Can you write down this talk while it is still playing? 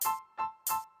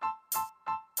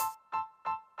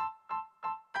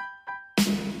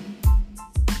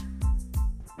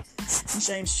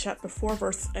James chapter 4,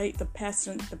 verse 8, the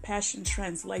Passion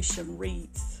Translation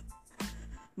reads,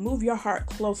 "Move your heart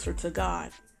closer to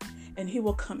God, and He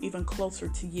will come even closer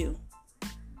to you."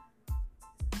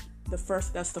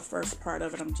 That's the first part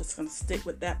of it. I'm just going to stick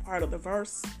with that part of the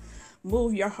verse.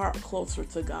 Move your heart closer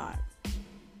to God,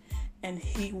 and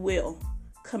He will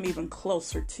come even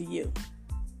closer to you.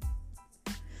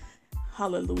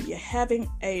 Hallelujah.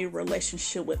 Having a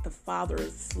relationship with the Father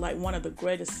is like one of the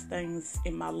greatest things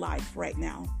in my life right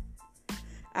now.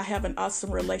 I have an awesome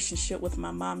relationship with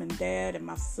my mom and dad and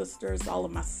my sisters, all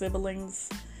of my siblings,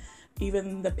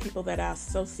 even the people that I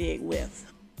associate with.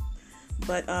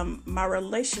 But my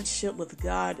relationship with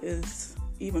God is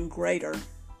even greater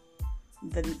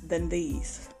than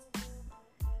these.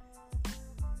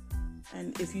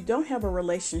 And if you don't have a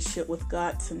relationship with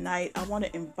God tonight, I want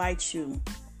to invite you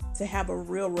to have a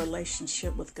real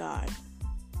relationship with God.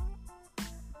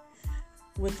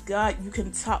 With God, you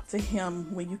can talk to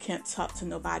Him when you can't talk to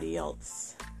nobody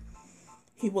else.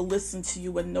 He will listen to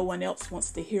you when no one else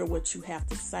wants to hear what you have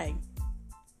to say.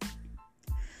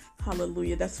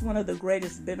 Hallelujah. That's one of the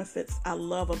greatest benefits I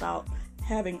love about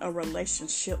having a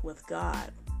relationship with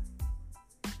God.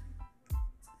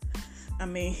 I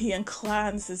mean, He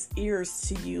inclines His ears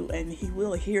to you and He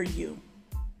will hear you.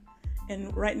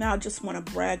 And right now, I just want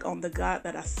to brag on the God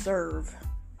that I serve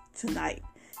tonight.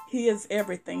 He is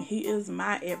everything. He is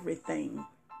my everything.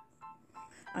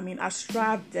 I mean, I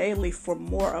strive daily for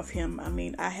more of Him. I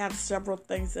mean, I have several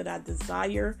things that I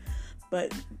desire,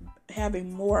 but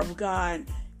having more of God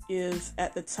is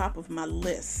at the top of my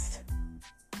list.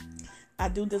 I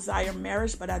do desire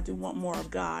marriage, but I do want more of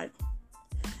God.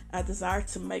 I desire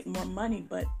to make more money,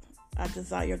 but I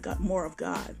desire more of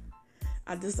God.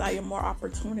 I desire more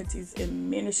opportunities in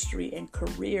ministry and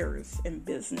careers and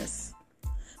business,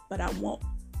 but I want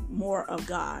more of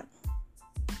God.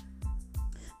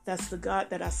 That's the God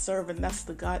that I serve, and that's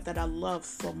the God that I love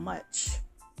so much.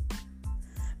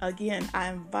 Again,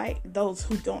 I invite those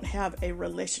who don't have a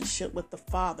relationship with the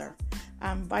Father,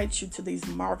 I invite you to these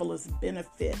marvelous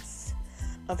benefits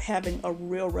of having a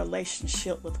real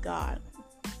relationship with God.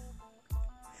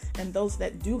 And those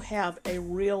that do have a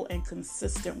real and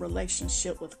consistent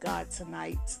relationship with God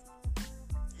tonight,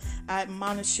 I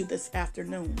admonish you this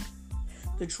afternoon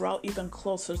to draw even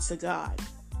closer to God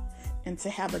and to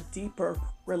have a deeper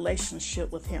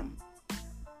relationship with Him.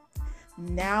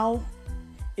 Now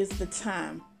is the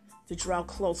time to draw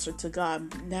closer to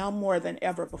God, now more than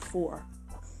ever before.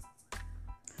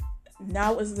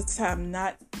 Now is the time,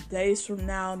 not days from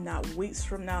now, not weeks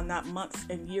from now, not months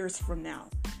and years from now.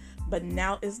 But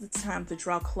now is the time to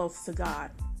draw close to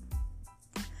God.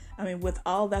 I mean, with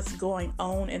all that's going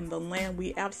on in the land,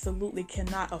 we absolutely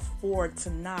cannot afford to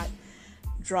not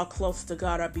draw close to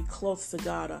God or be close to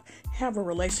God or have a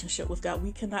relationship with God.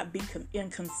 We cannot be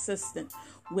inconsistent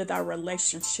with our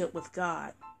relationship with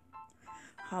God.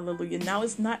 Hallelujah. Now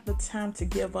is not the time to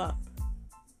give up.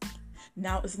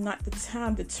 Now is not the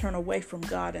time to turn away from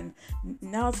God. And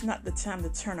now is not the time to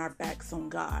turn our backs on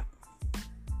God.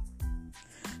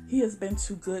 He has been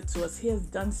too good to us. He has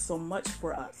done so much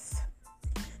for us.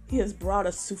 He has brought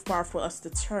us too far for us to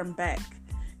turn back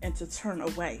and to turn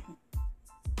away.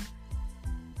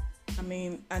 I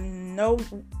mean, I know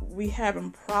we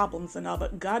having problems and all,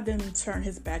 but God didn't turn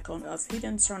His back on us. He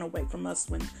didn't turn away from us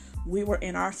when we were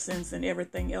in our sins and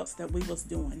everything else that we was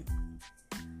doing.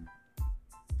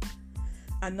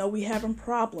 I know we having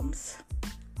problems,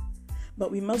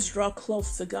 but we must draw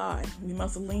close to God. We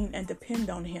must lean and depend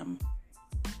on Him.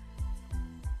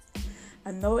 I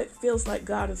know it feels like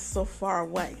God is so far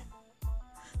away,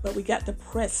 but we got to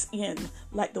press in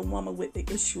like the woman with the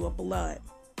issue of blood.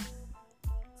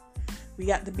 We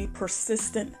got to be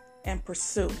persistent and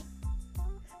pursue.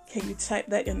 Can you type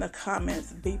that in the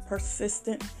comments? Be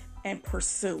persistent and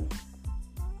pursue.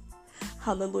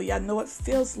 Hallelujah. I know it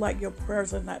feels like your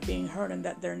prayers are not being heard and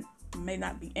that they may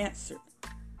not be answered,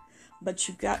 but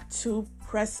you got to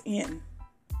press in.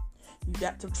 You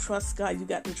got to trust God. You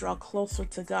got to draw closer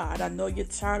to God. I know you're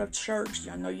tired of church.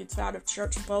 I know you're tired of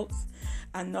church folks.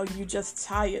 I know you're just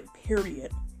tired,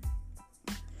 period.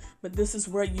 But this is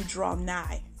where you draw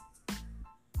nigh.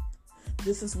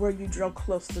 This is where you draw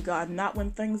close to God. Not when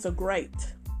things are great,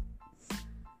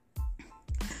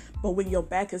 but when your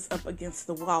back is up against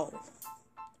the wall.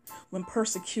 When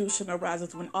persecution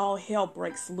arises, when all hell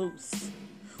breaks loose,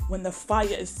 when the fire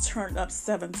is turned up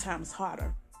 7 times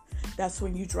hotter. That's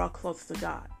when you draw close to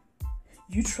God.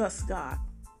 You trust God.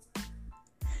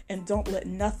 And don't let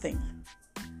nothing,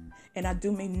 and I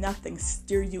do mean nothing,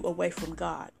 steer you away from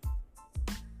God.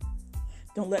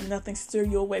 Don't let nothing steer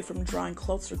you away from drawing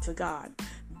closer to God.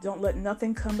 Don't let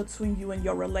nothing come between you and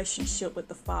your relationship with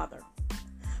the Father.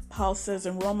 Paul says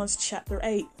in Romans chapter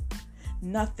 8,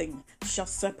 nothing shall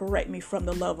separate me from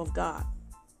the love of God.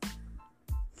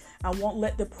 I won't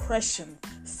let depression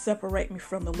separate me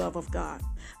from the love of God.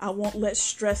 I won't let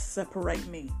stress separate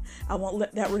me. I won't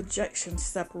let that rejection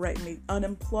separate me.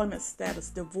 Unemployment status,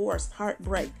 divorce,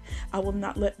 heartbreak. I will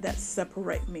not let that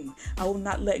separate me. I will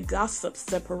not let gossip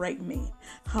separate me.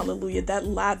 Hallelujah. That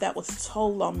lie that was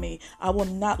told on me, I will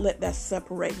not let that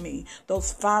separate me.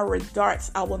 Those fiery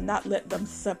darts, I will not let them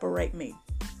separate me.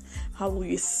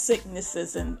 Hallelujah.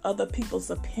 Sicknesses and other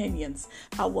people's opinions,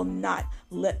 I will not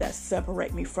let that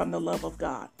separate me from the love of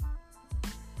God.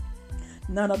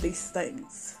 None of these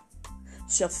things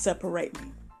shall separate me.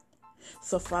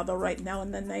 So, Father, right now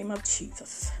in the name of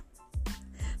Jesus,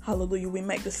 hallelujah, we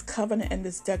make this covenant and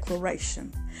this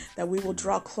declaration that we will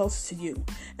draw close to you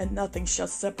and nothing shall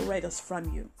separate us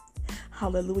from you.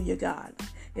 Hallelujah, God.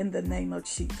 In the name of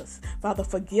Jesus. Father,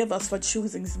 forgive us for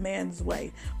choosing man's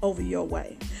way over your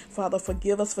way. Father,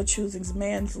 forgive us for choosing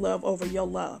man's love over your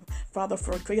love. Father,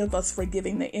 forgive us for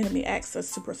giving the enemy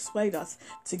access to persuade us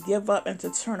to give up and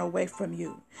to turn away from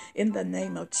you. In the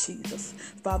name of Jesus.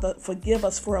 Father, forgive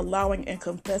us for allowing and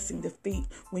confessing defeat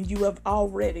when you have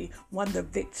already won the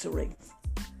victory.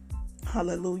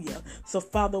 Hallelujah. So,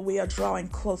 Father, we are drawing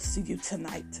close to you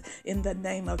tonight in the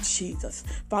name of Jesus.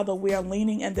 Father, we are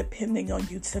leaning and depending on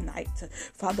you tonight.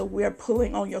 Father, we are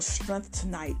pulling on your strength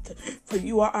tonight, for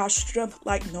you are our strength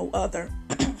like no other.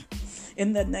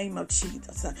 In the name of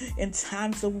Jesus, in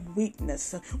times of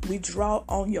weakness, we draw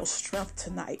on your strength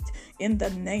tonight. In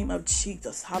the name of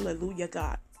Jesus. Hallelujah,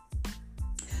 God.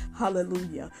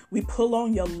 Hallelujah. We pull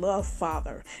on your love,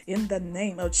 Father, in the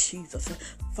name of Jesus.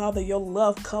 Father, your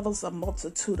love covers a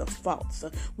multitude of faults.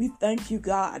 We thank you,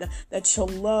 God, that you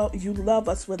love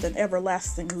us with an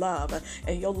everlasting love,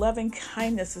 and your loving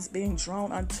kindness is being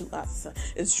drawn unto us.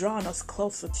 It's drawing us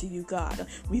closer to you, God.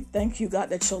 We thank you, God,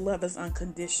 that your love is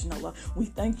unconditional. We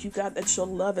thank you, God, that your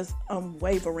love is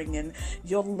unwavering, and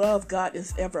your love, God,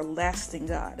 is everlasting,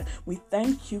 God. We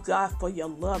thank you, God, for your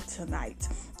love tonight.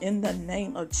 In the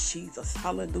name of Jesus.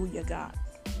 Hallelujah, God.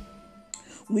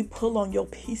 We pull on your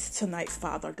peace tonight,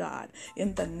 Father God,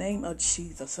 in the name of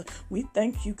Jesus. We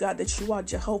thank you, God, that you are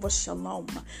Jehovah Shalom,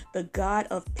 the God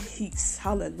of peace.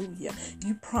 Hallelujah.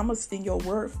 You promised in your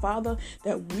word, Father,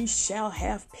 that we shall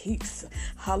have peace.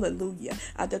 Hallelujah.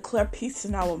 I declare peace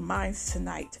in our minds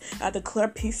tonight. I declare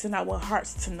peace in our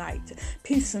hearts tonight.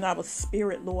 Peace in our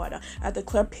spirit, Lord. I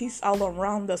declare peace all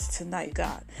around us tonight,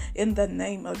 God, in the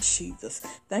name of Jesus.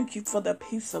 Thank you for the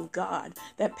peace of God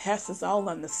that passes all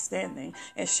understanding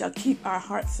and shall keep our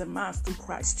hearts and minds through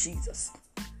Christ Jesus.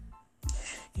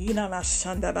 We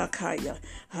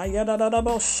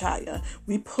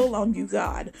pull on you,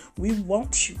 God. We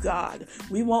want you, God.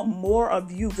 We want more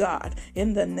of you, God,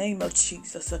 in the name of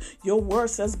Jesus. Your word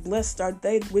says, blessed are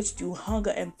they which do hunger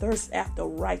and thirst after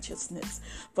righteousness,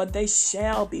 for they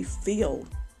shall be filled.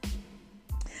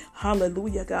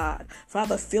 Hallelujah, God.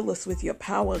 Father, fill us with your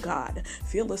power, God.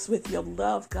 Fill us with your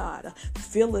love, God.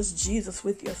 Fill us, Jesus,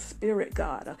 with your spirit,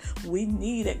 God. We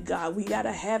need it, God. We got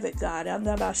to have it, God. In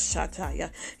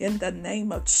the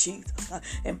name of Jesus.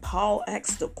 And Paul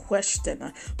asked the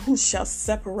question, who shall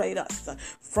separate us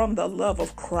from the love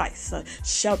of Christ?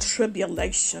 Shall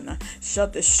tribulation, shall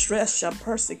distress, shall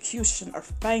persecution, or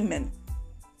famine,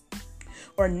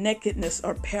 or nakedness,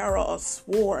 or peril, or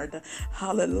sword?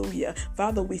 Hallelujah.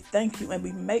 Father, we thank you and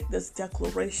we make this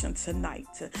declaration tonight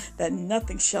that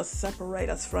nothing shall separate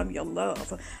us from your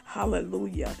love.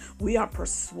 Hallelujah. We are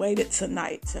persuaded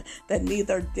tonight that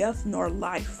neither death nor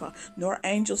life, nor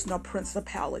angels nor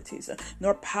principalities,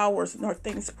 nor powers, nor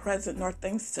things present, nor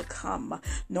things to come,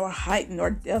 nor height,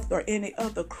 nor depth, nor any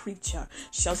other creature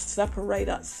shall separate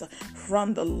us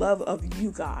from the love of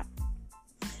you, God.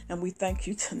 And we thank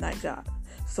you tonight, God.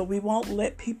 So we won't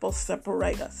let people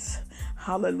separate us.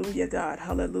 Hallelujah, God.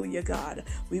 Hallelujah, God.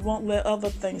 We won't let other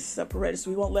things separate us.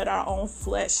 We won't let our own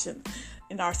flesh and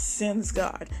our sins,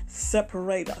 God,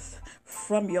 separate us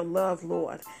from your love,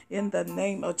 Lord, in the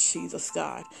name of Jesus,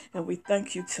 God. And we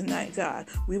thank you tonight, God.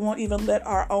 We won't even let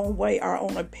our own way, our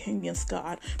own opinions,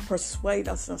 God, persuade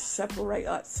us and separate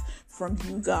us from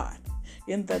you, God,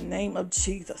 in the name of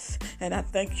Jesus. And I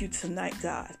thank you tonight,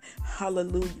 God,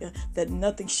 hallelujah, that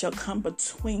nothing shall come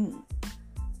between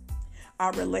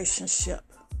our relationship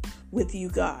with you,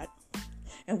 God.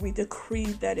 And we decree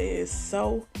that it is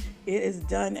so, it is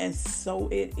done, and so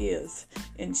it is,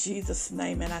 in Jesus'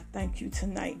 name. And I thank you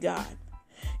tonight, God,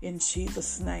 in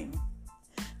Jesus' name.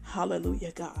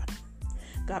 Hallelujah, God.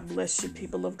 God bless you,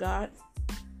 people of God.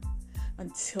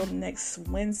 Until next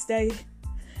Wednesday,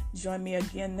 Join me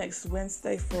again next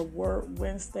Wednesday for Word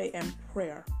Wednesday and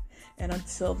prayer. And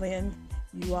until then,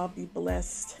 you all be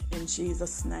blessed in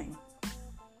Jesus' name.